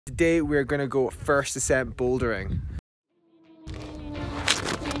Today we're going to go First Ascent Bouldering.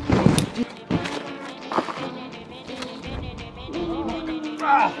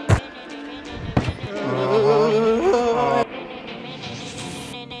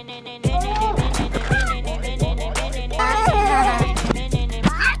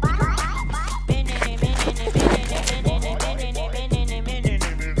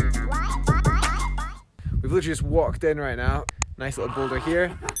 We've literally just walked in right now. Nice little boulder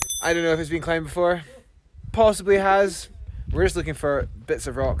here. I don't know if it's been climbed before. Possibly has. We're just looking for bits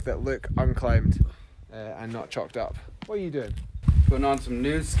of rock that look unclimbed and not chalked up. What are you doing? Putting on some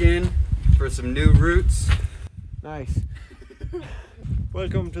new skin for some new roots. Nice.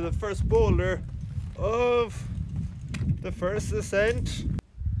 Welcome to the first boulder of the First Ascent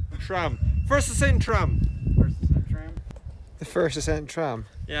Tram. First Ascent Tram. First Ascent Tram. The First Ascent Tram.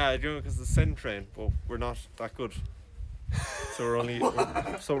 Yeah, I do it because the Ascent train, but we're not that good. So we're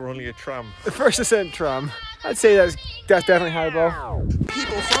only a tram. The First Ascent Tram. I'd say that's definitely Highball.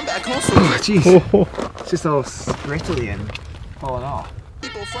 People from back home, so Oh jeez. It's just all scrittly and falling off.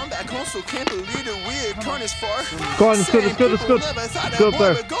 people from back home, so can't believe the weird turn is far. Go on, it's good, it's good, it's good. Good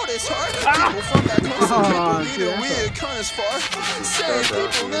there. People from back home, so can't believe the weird turn is far. Same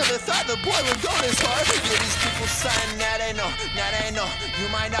people never thought the boy would go this hard. Yeah, these people saying now they know, now they know. You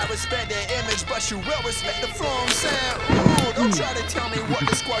might not respect their image, but you will respect the flow. I'm saying, ooh, don't try to tell me what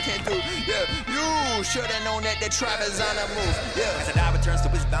the squad can't do. Yeah, you should have known that the tribe is on the move. Yeah, as a diver turns to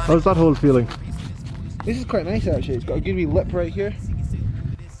his dime. How's that whole feeling? This is quite nice actually. It's got a good wee lip right here.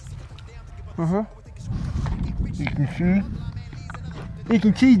 You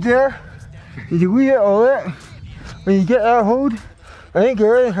can see there. You can read it all it. When you get that hold, I think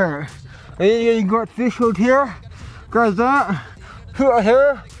you're in here. And then you got this hold here. Grab that, put it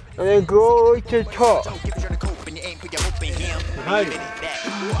here, and then go right to the top. Hi.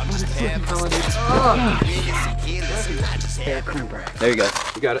 There you go.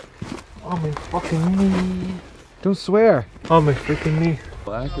 You got it. Oh my fucking knee. Don't swear. Oh my freaking knee.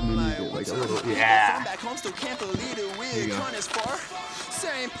 Black and then you get like a little. Yeah. Here you go.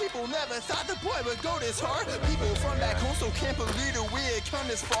 Same people never thought the boy would go this hard. People from back home so can't believe the weird come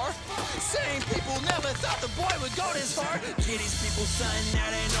this far. Same people never thought the boy would go this hard. Yeah, these people son, now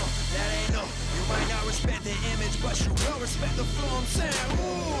they know, now they know. You might not respect the image, but you will respect the flow. I'm saying,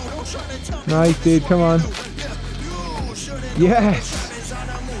 ooh, don't try to tell me. Nice, dude, come on. Yes.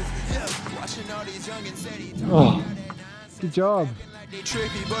 Oh, good job. They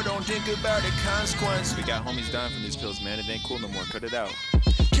trippy, but don't think about the consequence. We got homies dying from these pills, man. It ain't cool no more. Cut it out.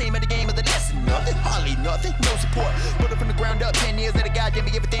 Came at the game of the lesson, nothing, hardly nothing, no support. Put it from the ground up, 10 years that a guy gave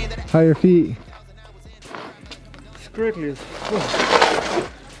me everything that I. How are your feet? Scrittly as fuck.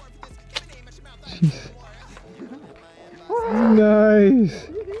 Nice.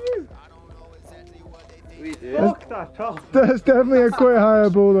 Fuck that top. That's definitely a quite high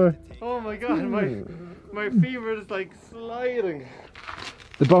boulder. Oh my god, my fever is like sliding.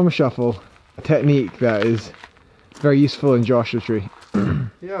 The bomb shuffle, a technique that is very useful in Joshua Tree.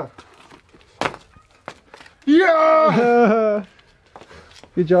 Yeah. Yeah!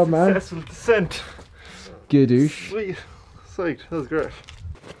 Good job, man. Successful descent. Goodoosh. Sweet. Psyched. That was great.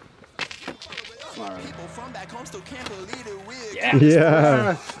 People from back home still can't believe the weird.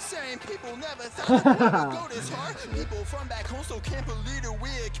 Yeah. Same people never thought the boy would go this hard. People from back home still can't believe the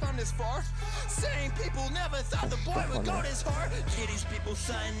weird come this far. Same people never thought the boy would go this hard. Yeah, these people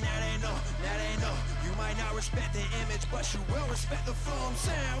son, now they know, now they know. You might not respect the image, but you will respect the flow. I'm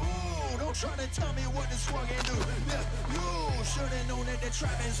saying, ooh, don't try to tell me what this squad can do. Yeah, you should have known that the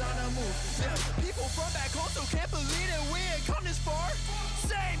trap is on the move. Yeah, people from back home still can't believe that we had come this far.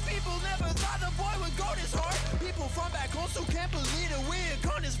 Same people never thought the boy would go this hard. People from back home still can't believe that we had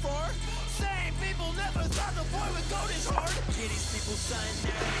come this far. Same people never thought the boy would go this hard. Yeah, these people son,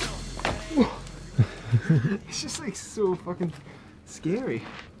 now they know. It's just like so fucking scary.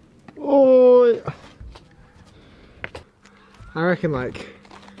 Oh. I reckon like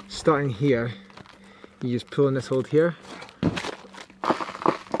starting here, you just pull in this hold here,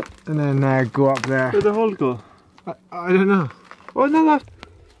 and then go up there. Where'd the hold go? I don't know. Oh no, that.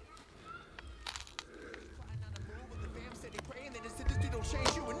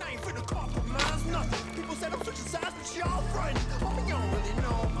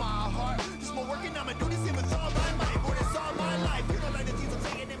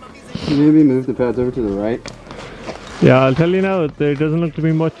 Can you maybe move the pads over to the right? Yeah, I'll tell you now, there doesn't look to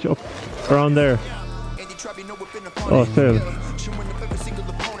be much up around there. Oh, still.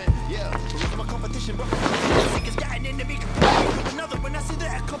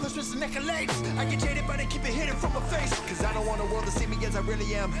 accomplishments and accolades. I get jaded, but I keep it hidden from my face. Cause I don't want the world to see me as I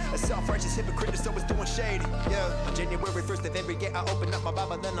really am. A self-righteous hypocrite that's always doing shade. Yeah, on January 1st of every year, I open up my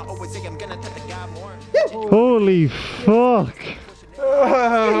Bible, then I always say I'm gonna tell the God more. Holy fuck!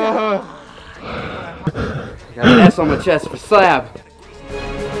 Got an S on my chest for slab.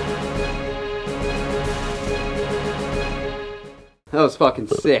 That was fucking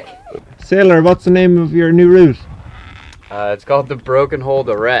sick. Sailor, what's the name of your new route? It's called the Broken Hole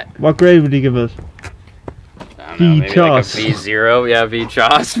Dorette. What grade would you give us? I don't know, maybe like a V0. Yeah,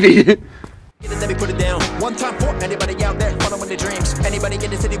 V-Chos. Let me put it down one time for anybody out there following their dreams. Anybody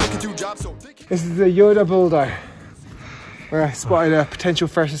in the city working through jobs. So This is the Yoda boulder, where I spotted a potential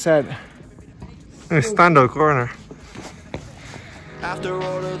first ascent. Standout corner. after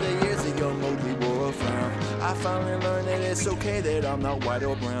all of the years the young Mowgli wore a frown, I finally learned that it's okay that I'm not white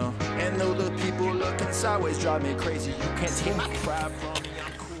or brown. And though the people looking sideways drive me crazy, you can't take my pride from me.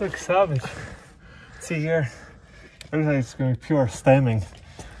 I'm cool. Look savage. See here, looks like it's going to be pure stemming.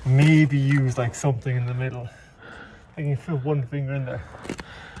 Maybe use like something in the middle. I can fit one finger in there.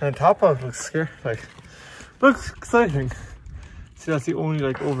 And the top out looks scary, like, looks exciting. See, that's the only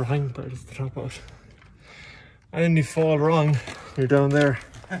like overhanging part is the top out. And then you fall wrong, you're down there.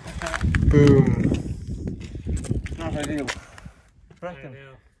 Boom. Not ideal.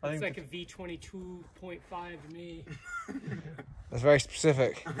 It's like a V22.5 to me. That's very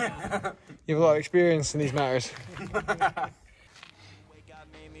specific. You have a lot of experience in these matters.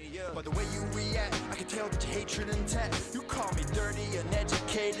 But the way you react, I can tell that your hatred intact. You call me dirty,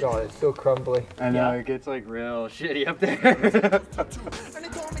 uneducated. God, it's so crumbly. I know, it gets like real shitty up there. And they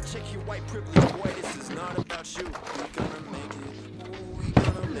told me check your white privilege, boy, this is not about you. We gonna make it, ooh, we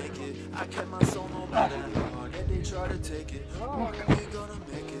gonna make it. I kept my soul no matter how hard that they try to take it. Ooh, we gonna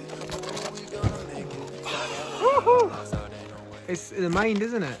make it, ooh, we gonna make it. It's the mind,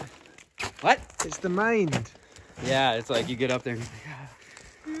 isn't it? What? It's the mind. Yeah, it's like you get up there and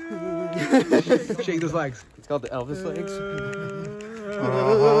Shake those legs. it's called the Elvis legs.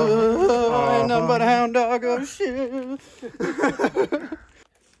 Ain't nothing but a hound dog, oh shit.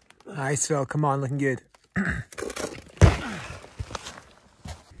 Nice, Phil. Come on, looking good.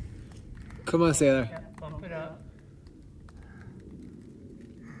 Come on, sailor. Yeah, bump it up.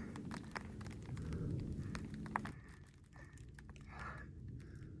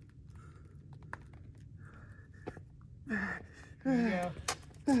 There you go.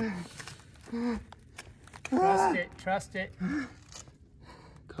 Trust it, trust it.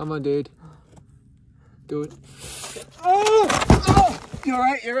 Come on, dude. Do it. Oh! Oh! You're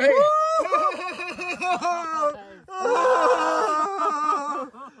right, you're right.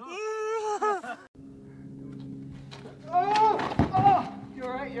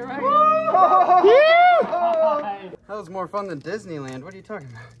 You're right, you're right. That was more fun than Disneyland. What are you talking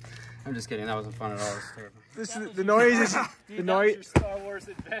about? I'm just kidding. That wasn't fun at all. It was terrible. This is the noise. Is the noise. Your Star Wars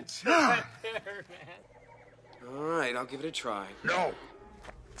adventure right there, man. All right, I'll give it a try. No.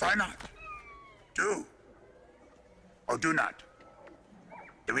 Try not. Do. Or do not.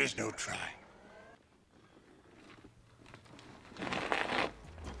 There is no try. You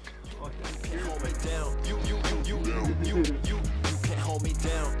can't hold me down. You can't hold me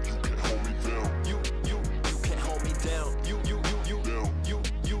down. You can't hold me down. You can't hold me down. You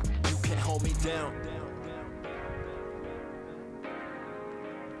can't hold me down.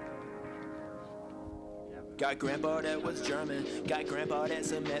 Got grandpa that was German, got grandpa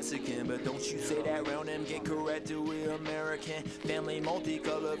that's a Mexican, but don't you say that round him, get corrected, we're American. Family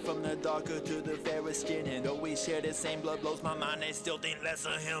multicolored from the darker to the fairest skin, and always share the same blood, blows my mind, they still think less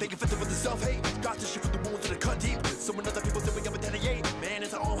of him. They conflicted with the self-hate, got the shit from the wounds to the cut deep. So when other people say we got retaliate, man,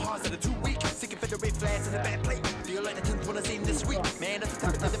 it's our own hearts that are too weak. Sick Confederate flags in the back plate, feel like the 10th one I seen this week. Man, that's the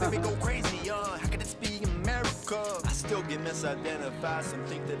type of thing that made me go crazy, how can this be America? I still get misidentified, some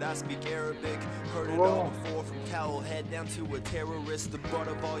think that I speak Arabic. Heard it all before, from cowel head down to a terrorist. The butt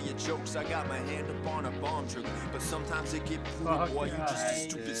of all your jokes, I got my hand up on a bomb trick. But sometimes it get brutal, boy, you just a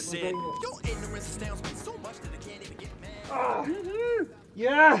stupid sin. Your ignorance astounds me so much that I can't even get mad.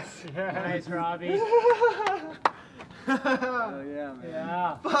 Yes. Nice, Robbie. Oh yeah, man.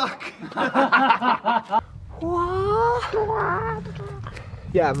 Yeah. Fuck.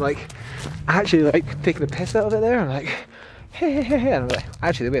 Yeah, I'm like actually like taking the piss out of it there. I'm like, hey. And I'm like,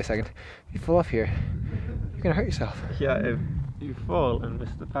 actually, wait a second. If you fall off here, you're gonna hurt yourself. Yeah, if you fall and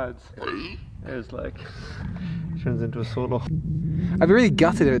miss the pads, it's like, it turns into a solo. I'd be really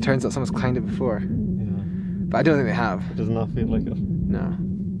gutted if it turns out someone's climbed it before. Yeah. But I don't think they have. It does not feel like it. No.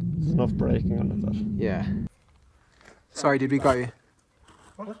 There's enough braking on it that. Yeah. Sorry, dude, we got you.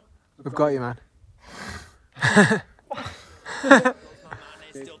 What? We've got you, man.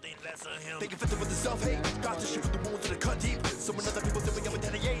 They confess it with the self-hate. Got to shoot with the wounds that are cut deep. So when other people say we gotta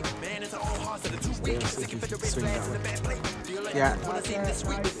retaliate, man, it's our own hearts that are too weak. They confess the race flags in the bad plate. Feel like I wanna see this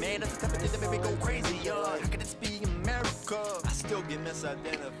week. Man, that's the type of thing that made me go crazy. How can this be America? I still get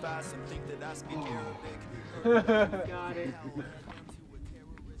misidentified. Some think that I speak Arabic. Got it.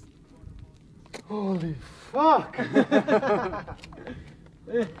 Holy fuck!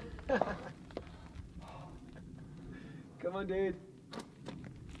 Come on, dude.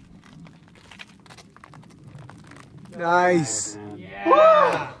 Nice.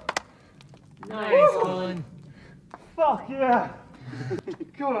 Yeah. Nice one. Fuck yeah!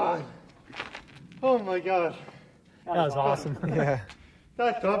 Come on! Oh my god. That was awesome. Yeah.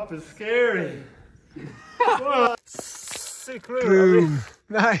 That top is scary. Whoa. Sick room. Boom.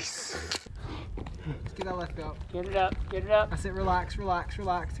 Nice. Let's get that left out. Get it up. Get it up. That's it. Relax, relax,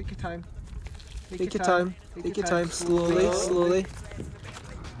 relax. Take your time. Take your time. Take your time. Slowly, slowly.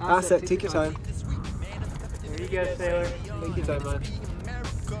 That's it. Take your time. There you go, Sailor. Take your time, man.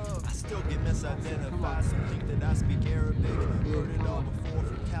 I still get misidentified. Some think that I speak Arabic. Heard it all before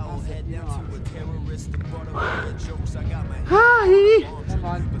from Cowell head down to a terrorist. The brought up the jokes. I got my Come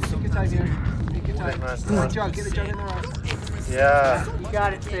on. Take your time here. Take your time. man. Get the jug. Get the jug in the rock. Yeah. You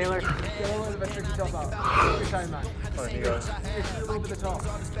got it, Sailor. Get a little bit of trick yourself out. Take your time, man. There you go. Just a little bit of top. The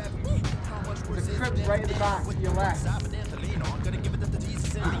crib right at the back to your left.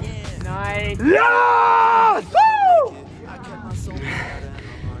 Nice. Yeah! Woo!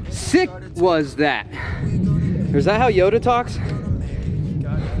 Sick was that. Is that how Yoda talks?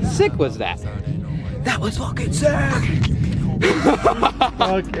 Sick was that. That was fucking sick!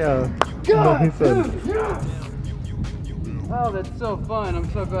 Fuck yeah. Nice one. Oh, that's so fun. I'm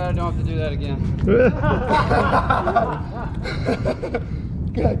so glad I don't have to do that again.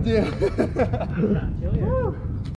 God damn. Kill ya.